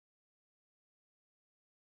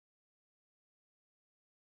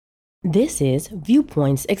This is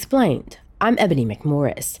Viewpoints Explained. I'm Ebony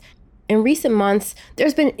McMorris. In recent months,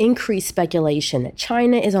 there's been increased speculation that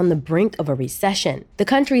China is on the brink of a recession. The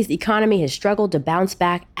country's economy has struggled to bounce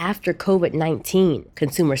back after COVID-19.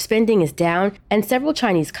 Consumer spending is down, and several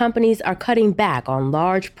Chinese companies are cutting back on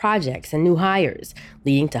large projects and new hires,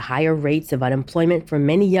 leading to higher rates of unemployment for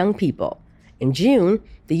many young people. In June,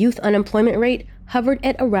 the youth unemployment rate hovered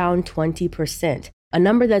at around 20%. A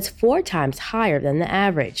number that's 4 times higher than the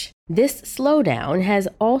average. This slowdown has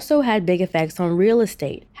also had big effects on real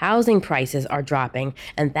estate. Housing prices are dropping,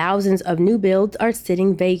 and thousands of new builds are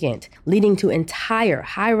sitting vacant, leading to entire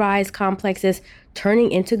high-rise complexes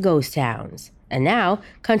turning into ghost towns. And now,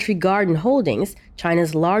 Country Garden Holdings,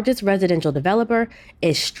 China's largest residential developer,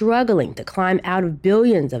 is struggling to climb out of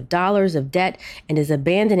billions of dollars of debt and is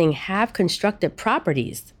abandoning half-constructed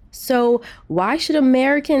properties. So why should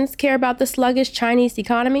Americans care about the sluggish Chinese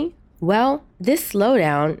economy? Well, this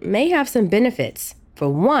slowdown may have some benefits. For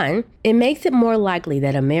one, it makes it more likely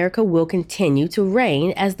that America will continue to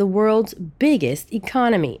reign as the world's biggest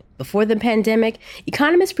economy. Before the pandemic,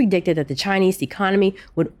 economists predicted that the Chinese economy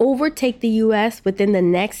would overtake the U.S. within the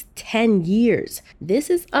next 10 years. This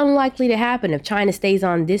is unlikely to happen if China stays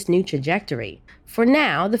on this new trajectory. For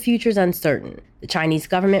now, the future's uncertain. The Chinese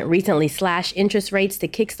government recently slashed interest rates to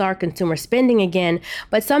kickstart consumer spending again,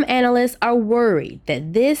 but some analysts are worried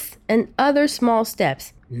that this and other small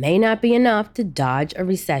steps may not be enough to dodge a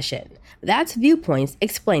recession. That's Viewpoints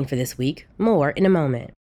Explained for this week. More in a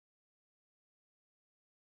moment.